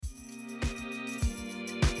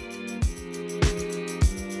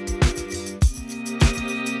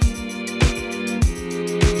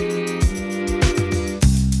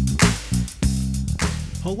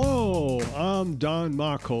Don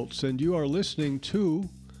Machholz, and you are listening to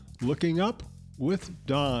Looking Up with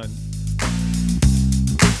Don.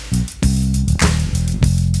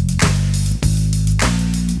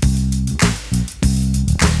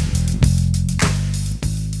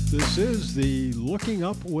 This is the Looking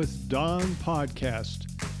Up with Don podcast,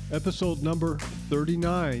 episode number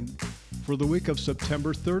 39 for the week of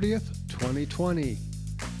September 30th, 2020.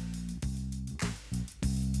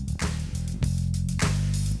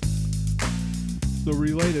 The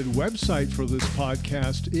related website for this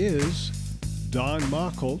podcast is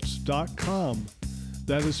donmachholz.com.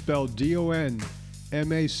 That is spelled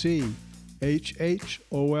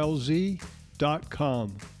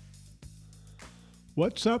DonMachholz.com.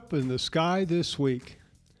 What's up in the sky this week?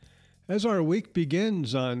 As our week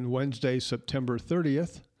begins on Wednesday, September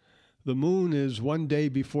 30th, the moon is one day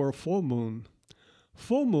before full moon.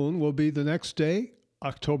 Full moon will be the next day,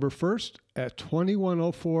 October 1st at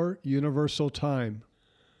 21:04 Universal Time.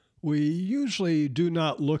 We usually do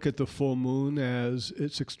not look at the full moon as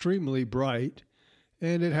it's extremely bright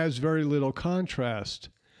and it has very little contrast.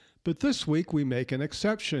 But this week we make an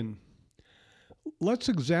exception. Let's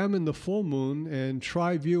examine the full moon and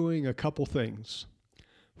try viewing a couple things.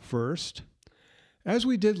 First, as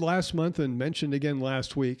we did last month and mentioned again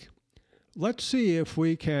last week, let's see if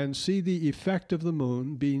we can see the effect of the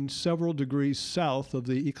moon being several degrees south of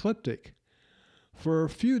the ecliptic. For a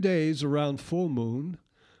few days around full moon,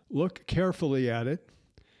 look carefully at it.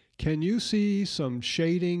 Can you see some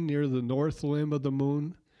shading near the north limb of the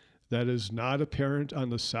moon that is not apparent on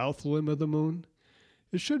the south limb of the moon?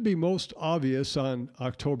 It should be most obvious on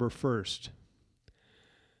October 1st.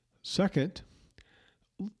 Second,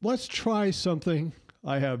 let's try something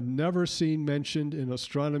I have never seen mentioned in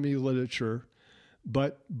astronomy literature,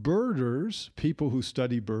 but birders, people who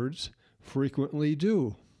study birds, frequently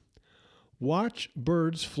do. Watch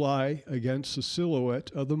birds fly against the silhouette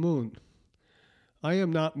of the moon. I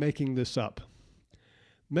am not making this up.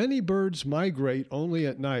 Many birds migrate only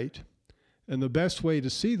at night, and the best way to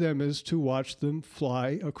see them is to watch them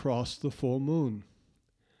fly across the full moon.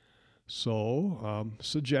 So,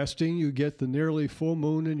 suggesting you get the nearly full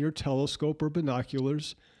moon in your telescope or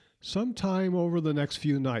binoculars sometime over the next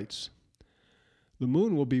few nights. The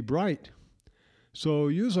moon will be bright, so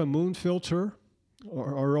use a moon filter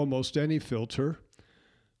or almost any filter,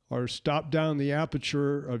 or stop down the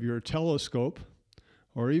aperture of your telescope,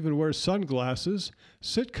 or even wear sunglasses,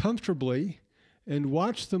 sit comfortably, and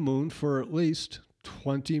watch the moon for at least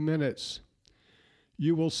 20 minutes.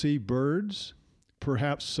 You will see birds,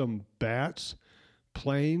 perhaps some bats,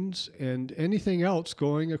 planes, and anything else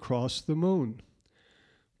going across the moon.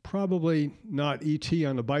 Probably not E.T.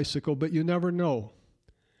 on a bicycle, but you never know.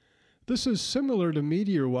 This is similar to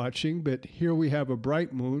meteor watching, but here we have a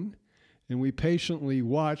bright moon, and we patiently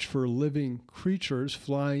watch for living creatures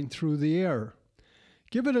flying through the air.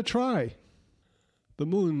 Give it a try. The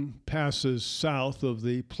moon passes south of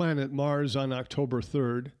the planet Mars on October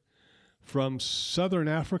 3rd. From southern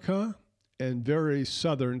Africa and very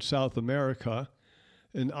southern South America,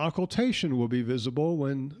 an occultation will be visible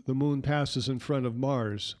when the moon passes in front of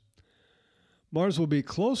Mars. Mars will be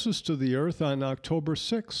closest to the Earth on October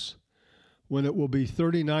 6th, when it will be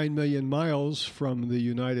 39 million miles from the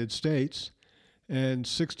United States and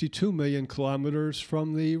 62 million kilometers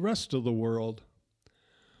from the rest of the world.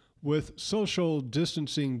 With social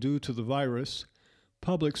distancing due to the virus,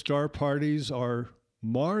 public star parties, or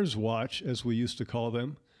Mars Watch as we used to call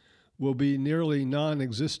them, will be nearly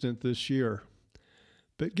non-existent this year.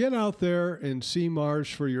 But get out there and see Mars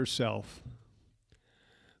for yourself.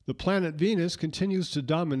 The planet Venus continues to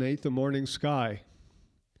dominate the morning sky.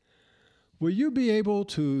 Will you be able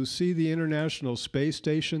to see the International Space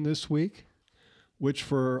Station this week, which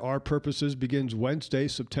for our purposes begins Wednesday,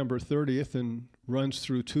 September 30th and runs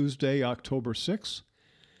through Tuesday, October 6th?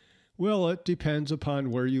 Well, it depends upon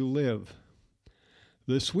where you live.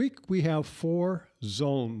 This week we have 4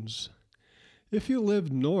 zones. If you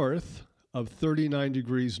live north of 39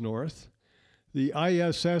 degrees north, the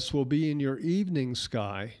ISS will be in your evening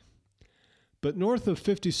sky. But north of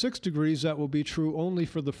 56 degrees, that will be true only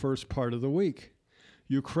for the first part of the week.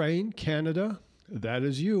 Ukraine, Canada, that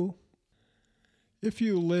is you. If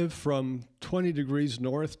you live from 20 degrees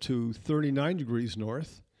north to 39 degrees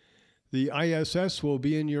north, the ISS will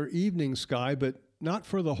be in your evening sky, but not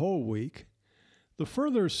for the whole week. The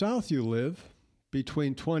further south you live,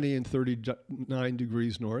 between 20 and 39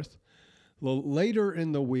 degrees north, the later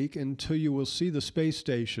in the week until you will see the space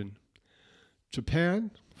station.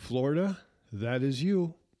 Japan, Florida, that is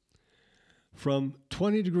you. From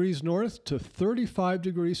 20 degrees north to 35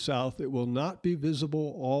 degrees south, it will not be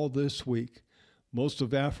visible all this week, Most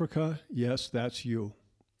of Africa, yes, that's you.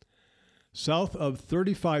 South of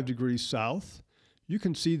 35 degrees south, you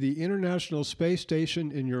can see the International Space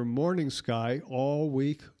Station in your morning sky all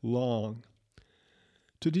week long.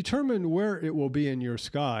 To determine where it will be in your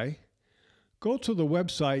sky, go to the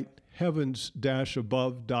website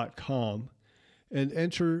heavens-above.com and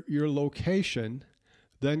enter your location,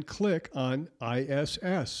 then click on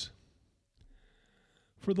ISS.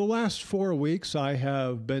 For the last 4 weeks, I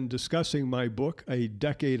have been discussing my book, A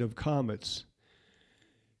Decade of Comets.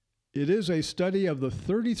 It is a study of the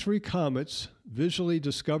 33 comets visually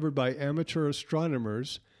discovered by amateur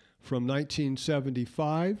astronomers from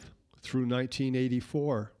 1975 through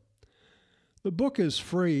 1984. The book is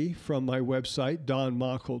free from my website,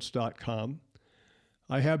 donmachholtz.com.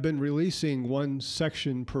 I have been releasing one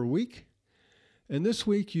section per week, and this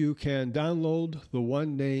week you can download the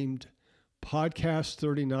one named Podcast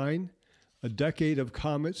 39, A Decade of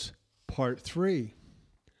Comets, Part 3.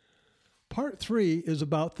 Part 3 is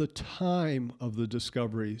about the time of the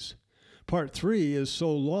discoveries. Part 3 is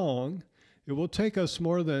so long, it will take us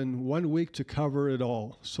more than 1 week to cover it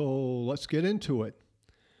all. So let's get into it.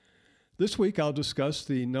 This week I'll discuss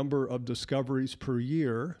the number of discoveries per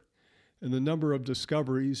year and the number of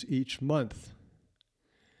discoveries each month.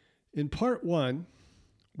 In Part 1,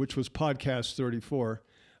 which was Podcast 34,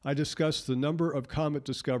 I discussed the number of comet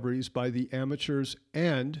discoveries by the amateurs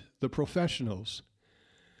and the professionals.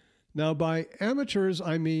 Now, by amateurs,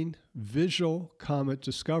 I mean visual comet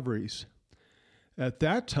discoveries. At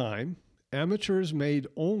that time, amateurs made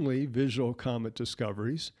only visual comet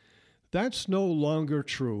discoveries. That's no longer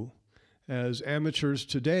true, as amateurs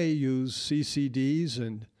today use CCDs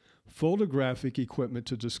and photographic equipment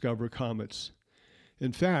to discover comets.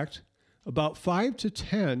 In fact, about 5 to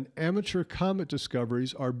 10 amateur comet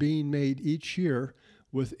discoveries are being made each year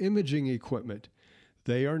with imaging equipment.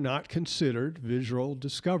 They are not considered visual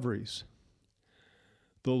discoveries.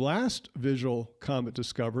 The last visual comet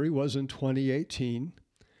discovery was in 2018,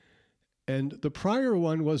 and the prior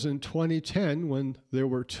one was in 2010 when there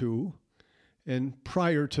were 2, and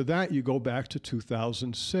prior to that you go back to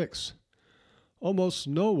 2006. Almost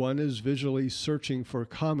no one is visually searching for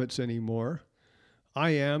comets anymore.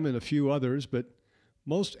 I am and a few others, but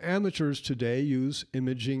most amateurs today use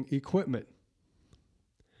imaging equipment.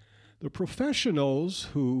 The professionals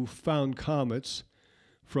who found comets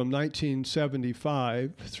from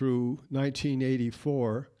 1975 through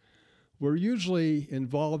 1984 were usually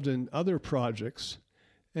involved in other projects,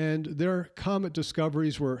 and their comet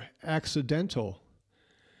discoveries were accidental.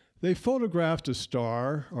 They photographed a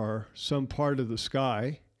star or some part of the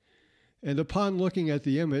sky, and upon looking at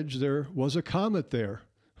the image, there was a comet there.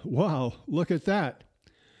 Wow, look at that.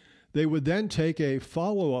 They would then take a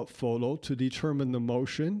follow-up photo to determine the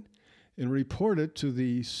motion and report it to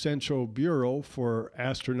the Central Bureau for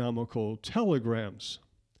Astronomical Telegrams.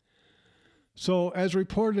 So, as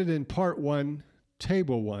reported in Part 1,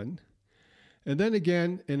 Table 1, and then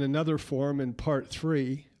again in another form in Part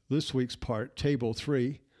 3, this week's part, Table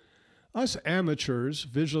 3, us amateurs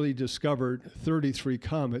visually discovered 33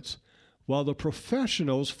 comets, while the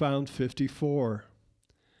professionals found 54.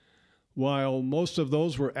 While most of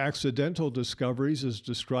those were accidental discoveries as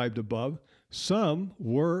described above, some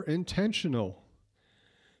were intentional.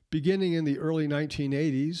 Beginning in the early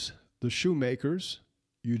 1980s, the Shoemakers,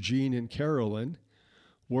 Eugene and Carolyn,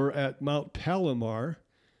 were at Mount Palomar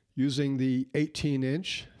using the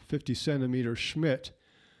 18-inch, 50-centimeter Schmidt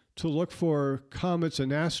to look for comets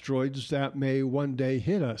and asteroids that may one day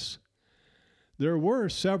hit us. There were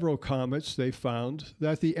several comets they found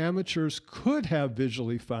that the amateurs could have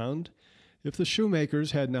visually found if the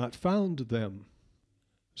Shoemakers had not found them.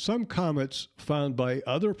 Some comets found by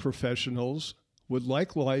other professionals would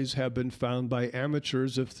likewise have been found by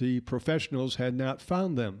amateurs if the professionals had not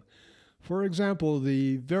found them. For example,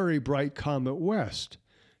 the very bright comet West,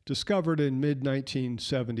 discovered in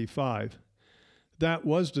mid-1975. That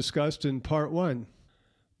was discussed in Part 1.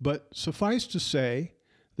 But suffice to say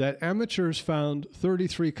that amateurs found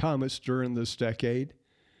 33 comets during this decade.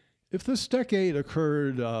 If this decade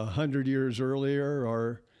occurred 100 years earlier,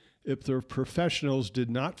 or if the professionals did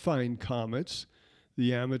not find comets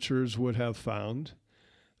the amateurs would have found,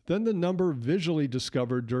 then the number visually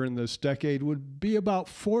discovered during this decade would be about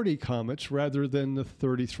 40 comets rather than the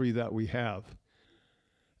 33 that we have.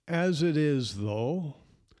 As it is, though,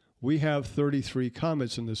 we have 33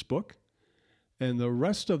 comets in this book, and the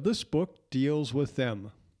rest of this book deals with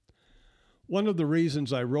them. One of the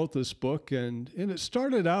reasons I wrote this book, and it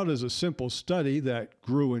started out as a simple study that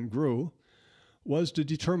grew and grew, was to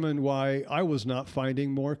determine why I was not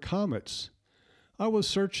finding more comets. I was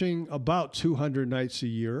searching about 200 nights a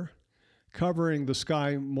year, covering the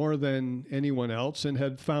sky more than anyone else, and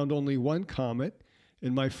had found only one comet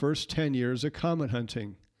in my first 10 years of comet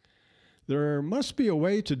hunting. There must be a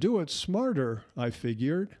way to do it smarter, I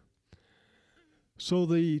figured. So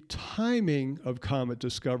the timing of comet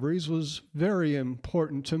discoveries was very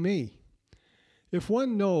important to me. If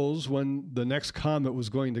one knows when the next comet was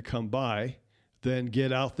going to come by, then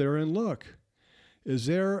get out there and look. Is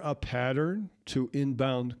there a pattern to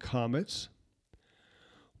inbound comets?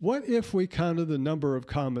 What if we counted the number of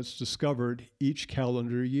comets discovered each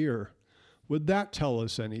calendar year? Would that tell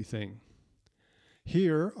us anything?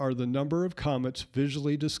 Here are the number of comets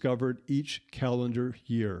visually discovered each calendar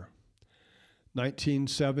year.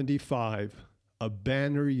 1975, a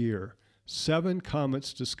banner year, 7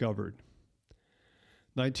 comets discovered.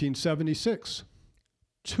 1976,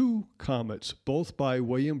 2 comets, both by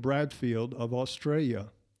William Bradfield of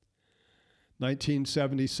Australia.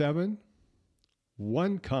 1977,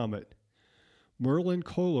 1 comet, Merlin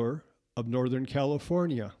Kohler of Northern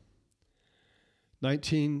California.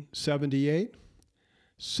 1978,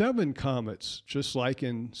 7 comets, just like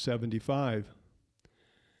in 75.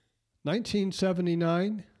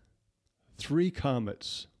 1979, 3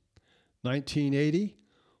 comets. 1980,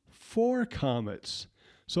 4 comets.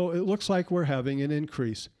 So it looks like we're having an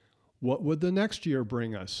increase. What would the next year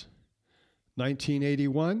bring us?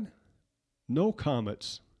 1981, no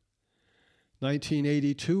comets.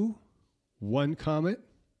 1982, 1 comet.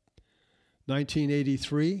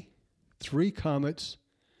 1983, 3 comets.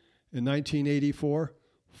 In 1984,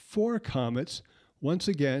 4 comets, once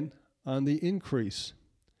again on the increase.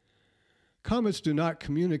 Comets do not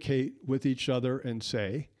communicate with each other and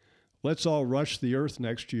say, let's all rush the Earth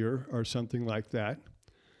next year or something like that.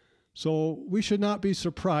 So we should not be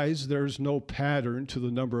surprised there's no pattern to the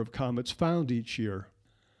number of comets found each year.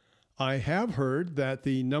 I have heard that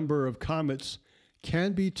the number of comets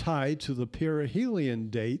can be tied to the perihelion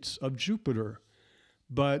dates of Jupiter,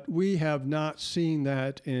 but we have not seen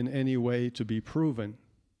that in any way to be proven.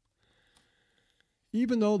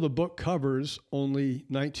 Even though the book covers only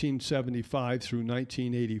 1975 through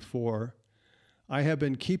 1984, I have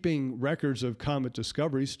been keeping records of comet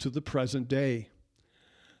discoveries to the present day.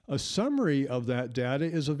 A summary of that data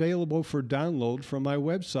is available for download from my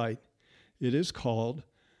website. It is called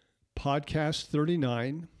Podcast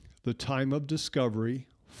 39, The Time of Discovery,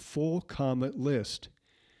 Full Comet List.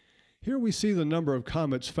 Here we see the number of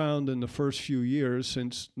comets found in the first few years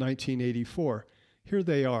since 1984. Here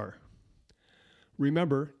they are.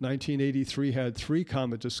 Remember, 1983 had 3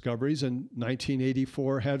 comet discoveries and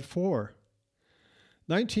 1984 had 4.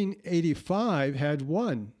 1985 had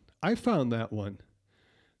 1. I found that one.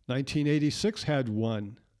 1986 had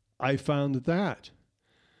 1. I found that.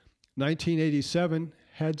 1987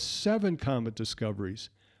 had 7 comet discoveries.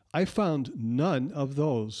 I found none of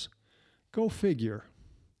those. Go figure.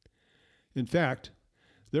 In fact,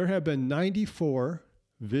 there have been 94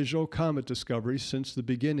 visual comet discoveries since the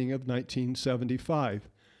beginning of 1975.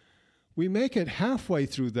 We make it halfway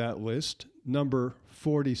through that list, number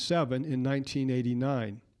 47 in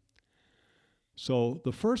 1989. So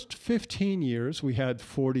the first 15 years, we had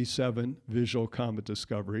 47 visual comet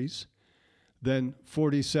discoveries, then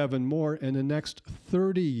 47 more in the next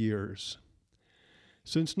 30 years.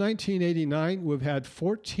 Since 1989, we've had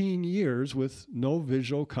 14 years with no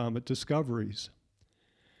visual comet discoveries.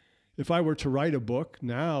 If I were to write a book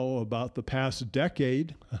now about the past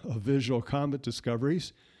decade of visual comet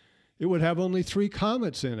discoveries, it would have only 3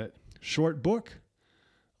 comets in it. Short book.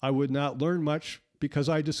 I would not learn much because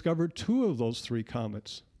I discovered 2 of those 3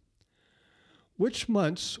 comets. Which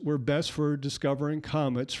months were best for discovering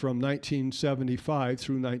comets from 1975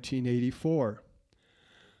 through 1984?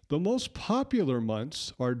 The most popular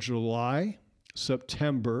months are July,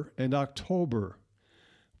 September, and October,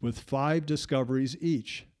 with 5 discoveries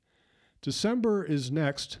each. December is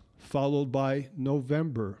next, followed by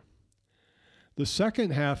November. The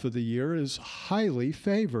second half of the year is highly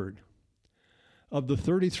favored. Of the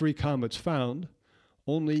 33 comets found,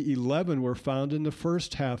 only 11 were found in the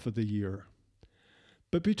first half of the year.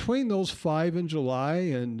 But between those 5 in July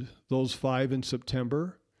and those 5 in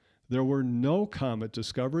September, there were no comet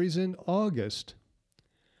discoveries in August.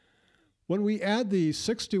 When we add the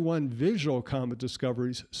 61 visual comet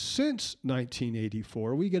discoveries since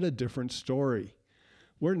 1984, we get a different story.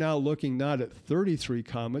 We're now looking not at 33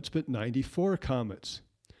 comets, but 94 comets.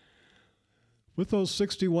 With those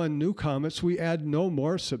 61 new comets, we add no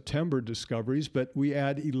more September discoveries, but we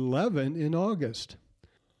add 11 in August.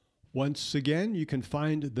 Once again, you can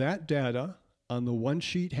find that data on the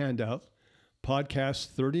one-sheet handout, Podcast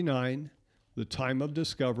 39, The Time of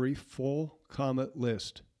Discovery Full Comet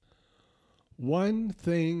List. one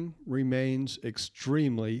thing remains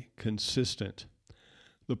extremely consistent: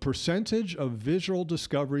 the percentage of visual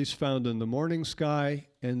discoveries found in the morning sky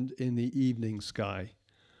and in the evening sky.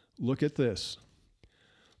 Look at this.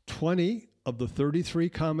 20 of the 33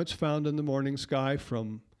 comets found in the morning sky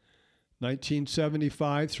from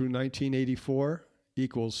 1975 through 1984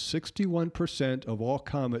 equals 61% of all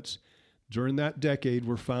comets during that decade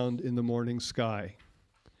were found in the morning sky.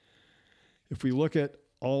 If we look at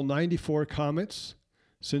all 94 comets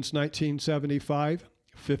since 1975,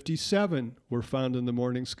 57 were found in the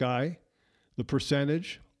morning sky. The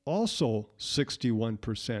percentage, also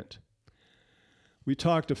 61%. We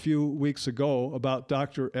talked a few weeks ago about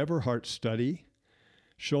Dr. Everhart's study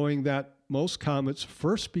showing that most comets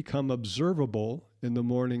first become observable in the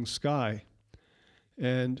morning sky.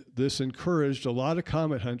 And this encouraged a lot of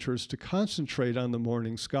comet hunters to concentrate on the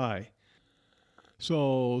morning sky.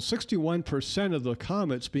 So 61% of the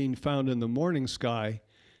comets being found in the morning sky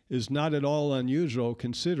is not at all unusual,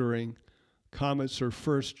 considering comets are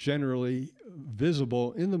first generally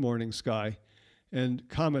visible in the morning sky, and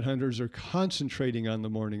comet hunters are concentrating on the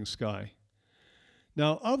morning sky.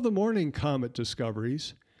 Now, of the morning comet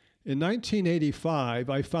discoveries, in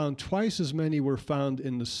 1985, I found twice as many were found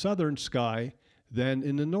in the southern sky than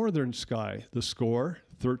in the northern sky, the score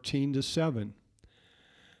 13-7.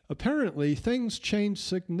 Apparently, things changed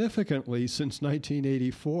significantly since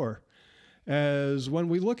 1984, as when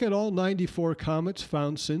we look at all 94 comets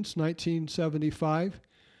found since 1975,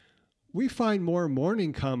 we find more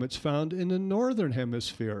morning comets found in the northern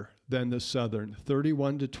hemisphere than the southern,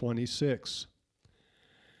 31-26.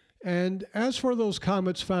 And as for those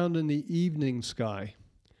comets found in the evening sky,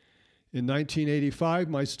 in 1985,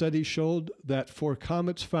 my study showed that for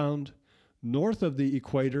comets found north of the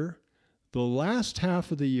equator, the last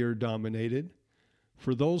half of the year dominated.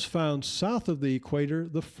 For those found south of the equator,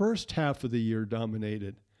 the first half of the year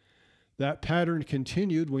dominated. That pattern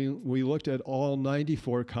continued when we looked at all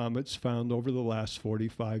 94 comets found over the last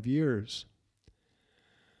 45 years.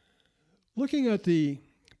 Looking at the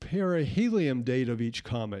perihelion date of each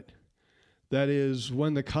comet, that is,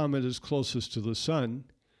 when the comet is closest to the sun,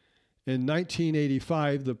 in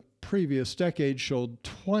 1985, the previous decade showed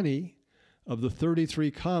 20 of the 33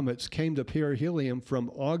 comets came to perihelion from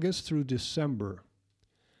August through December.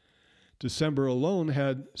 December alone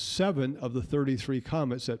had 7 of the 33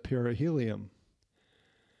 comets at perihelion.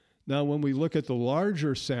 Now, when we look at the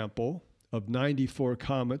larger sample of 94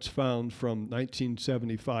 comets found from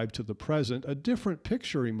 1975 to the present, a different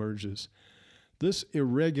picture emerges. This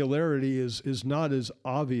irregularity is not as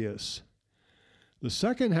obvious. The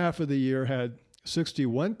second half of the year had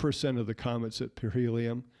 61% of the comets at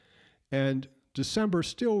perihelion, and December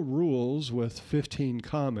still rules with 15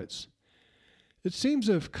 comets. It seems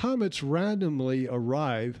if comets randomly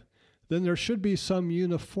arrive, then there should be some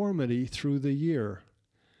uniformity through the year.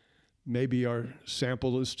 Maybe our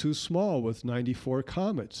sample is too small with 94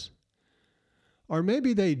 comets. Or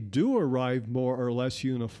maybe they do arrive more or less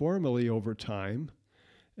uniformly over time,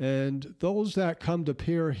 and those that come to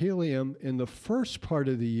perihelion in the first part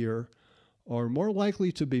of the year are more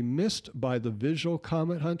likely to be missed by the visual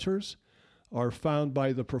comet hunters, are found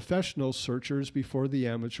by the professional searchers before the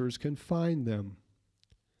amateurs can find them.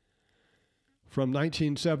 From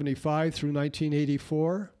 1975 through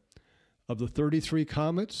 1984, of the 33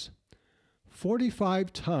 comets,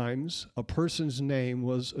 45 times a person's name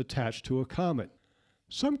was attached to a comet.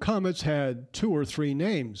 Some comets had 2 or 3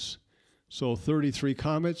 names, so 33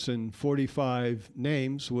 comets and 45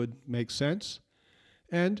 names would make sense.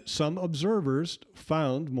 And some observers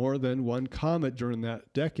found more than one comet during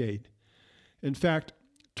that decade. In fact,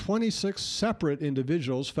 26 separate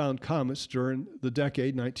individuals found comets during the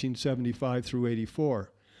decade 1975 through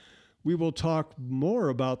 84. We will talk more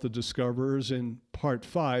about the discoverers in part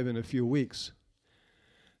 5 in a few weeks.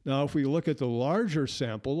 Now, if we look at the larger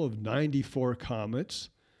sample of 94 comets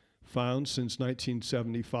found since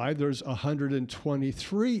 1975, there's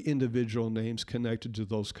 123 individual names connected to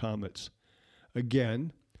those comets.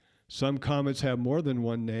 Again, some comets have more than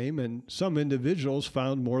one name, and some individuals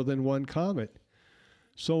found more than one comet.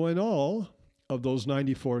 So in all of those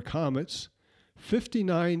 94 comets,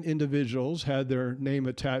 59 individuals had their name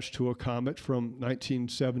attached to a comet from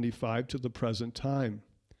 1975 to the present time.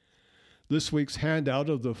 This week's handout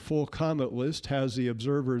of the full comet list has the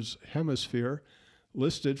observer's hemisphere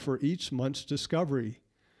listed for each month's discovery.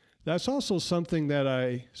 That's also something that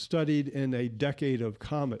I studied in a decade of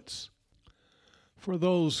comets. For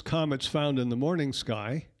those comets found in the morning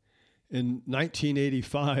sky, in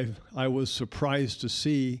 1985, I was surprised to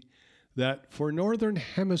see that for Northern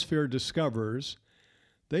Hemisphere discoverers,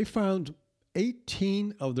 they found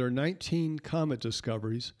 18 of their 19 comet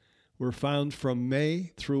discoveries were found from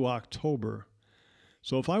May through October.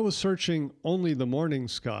 So if I was searching only the morning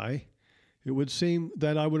sky, it would seem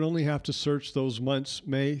that I would only have to search those months,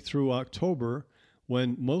 May through October,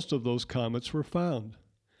 when most of those comets were found.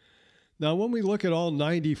 Now, when we look at all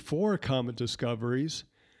 94 comet discoveries,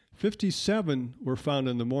 57 were found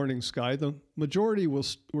in the morning sky. The majority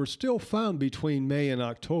were still found between May and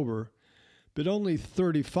October, but only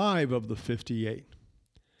 35 of the 58.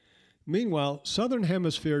 Meanwhile, Southern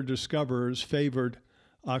Hemisphere discoverers favored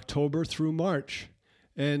October through March,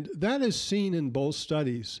 and that is seen in both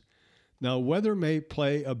studies. Now, weather may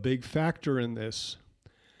play a big factor in this.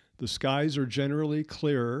 The skies are generally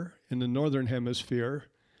clearer in the Northern Hemisphere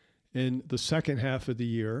in the second half of the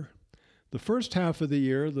year. The first half of the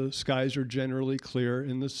year, the skies are generally clear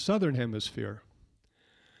in the Southern Hemisphere.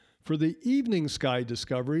 For the evening sky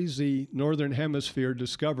discoveries, the Northern Hemisphere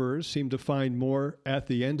discoverers seem to find more at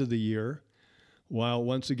the end of the year, while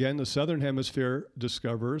once again the Southern Hemisphere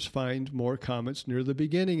discoverers find more comets near the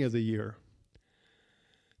beginning of the year.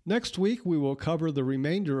 Next week, we will cover the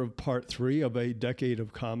remainder of Part 3 of A Decade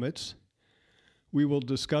of Comets. We will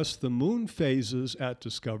discuss the moon phases at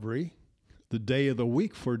discovery, the day of the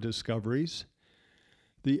week for discoveries,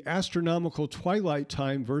 the astronomical twilight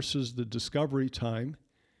time versus the discovery time,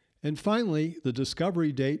 and finally, the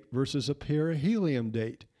discovery date versus a perihelion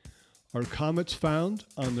date. Are comets found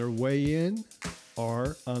on their way in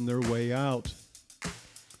or on their way out?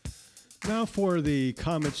 Now for the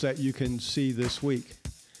comets that you can see this week.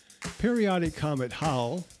 Periodic comet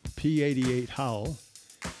Howell, P88 Howell,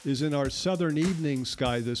 is in our southern evening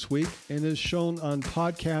sky this week and is shown on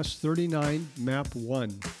Podcast 39, Map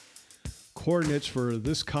 1. Coordinates for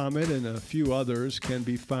this comet and a few others can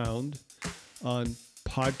be found on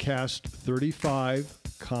Podcast 35,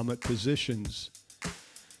 Comet Positions.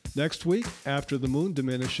 Next week, after the moon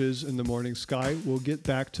diminishes in the morning sky, we'll get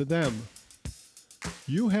back to them.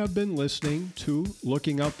 You have been listening to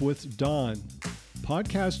Looking Up with Don,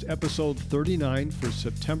 podcast episode 39 for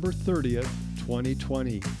September 30th,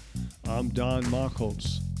 2020. I'm Don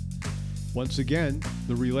Machholz. Once again,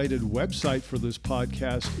 the related website for this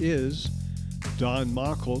podcast is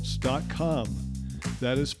donmachholz.com.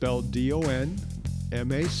 That is spelled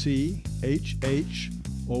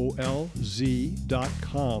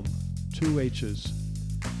DonMachholz.com. 2 H's.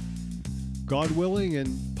 God willing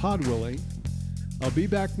and pod willing, I'll be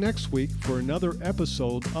back next week for another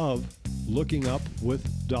episode of Looking Up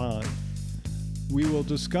with Don. We will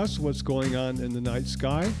discuss what's going on in the night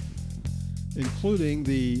sky, including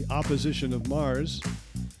the opposition of Mars,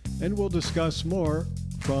 and we'll discuss more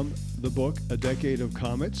from the book A Decade of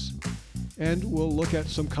Comets, and we'll look at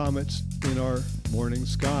some comets in our morning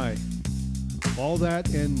sky. All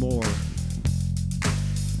that and more.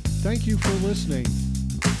 Thank you for listening.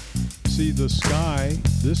 See the sky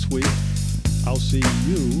this week. I'll see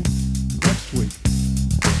you next week.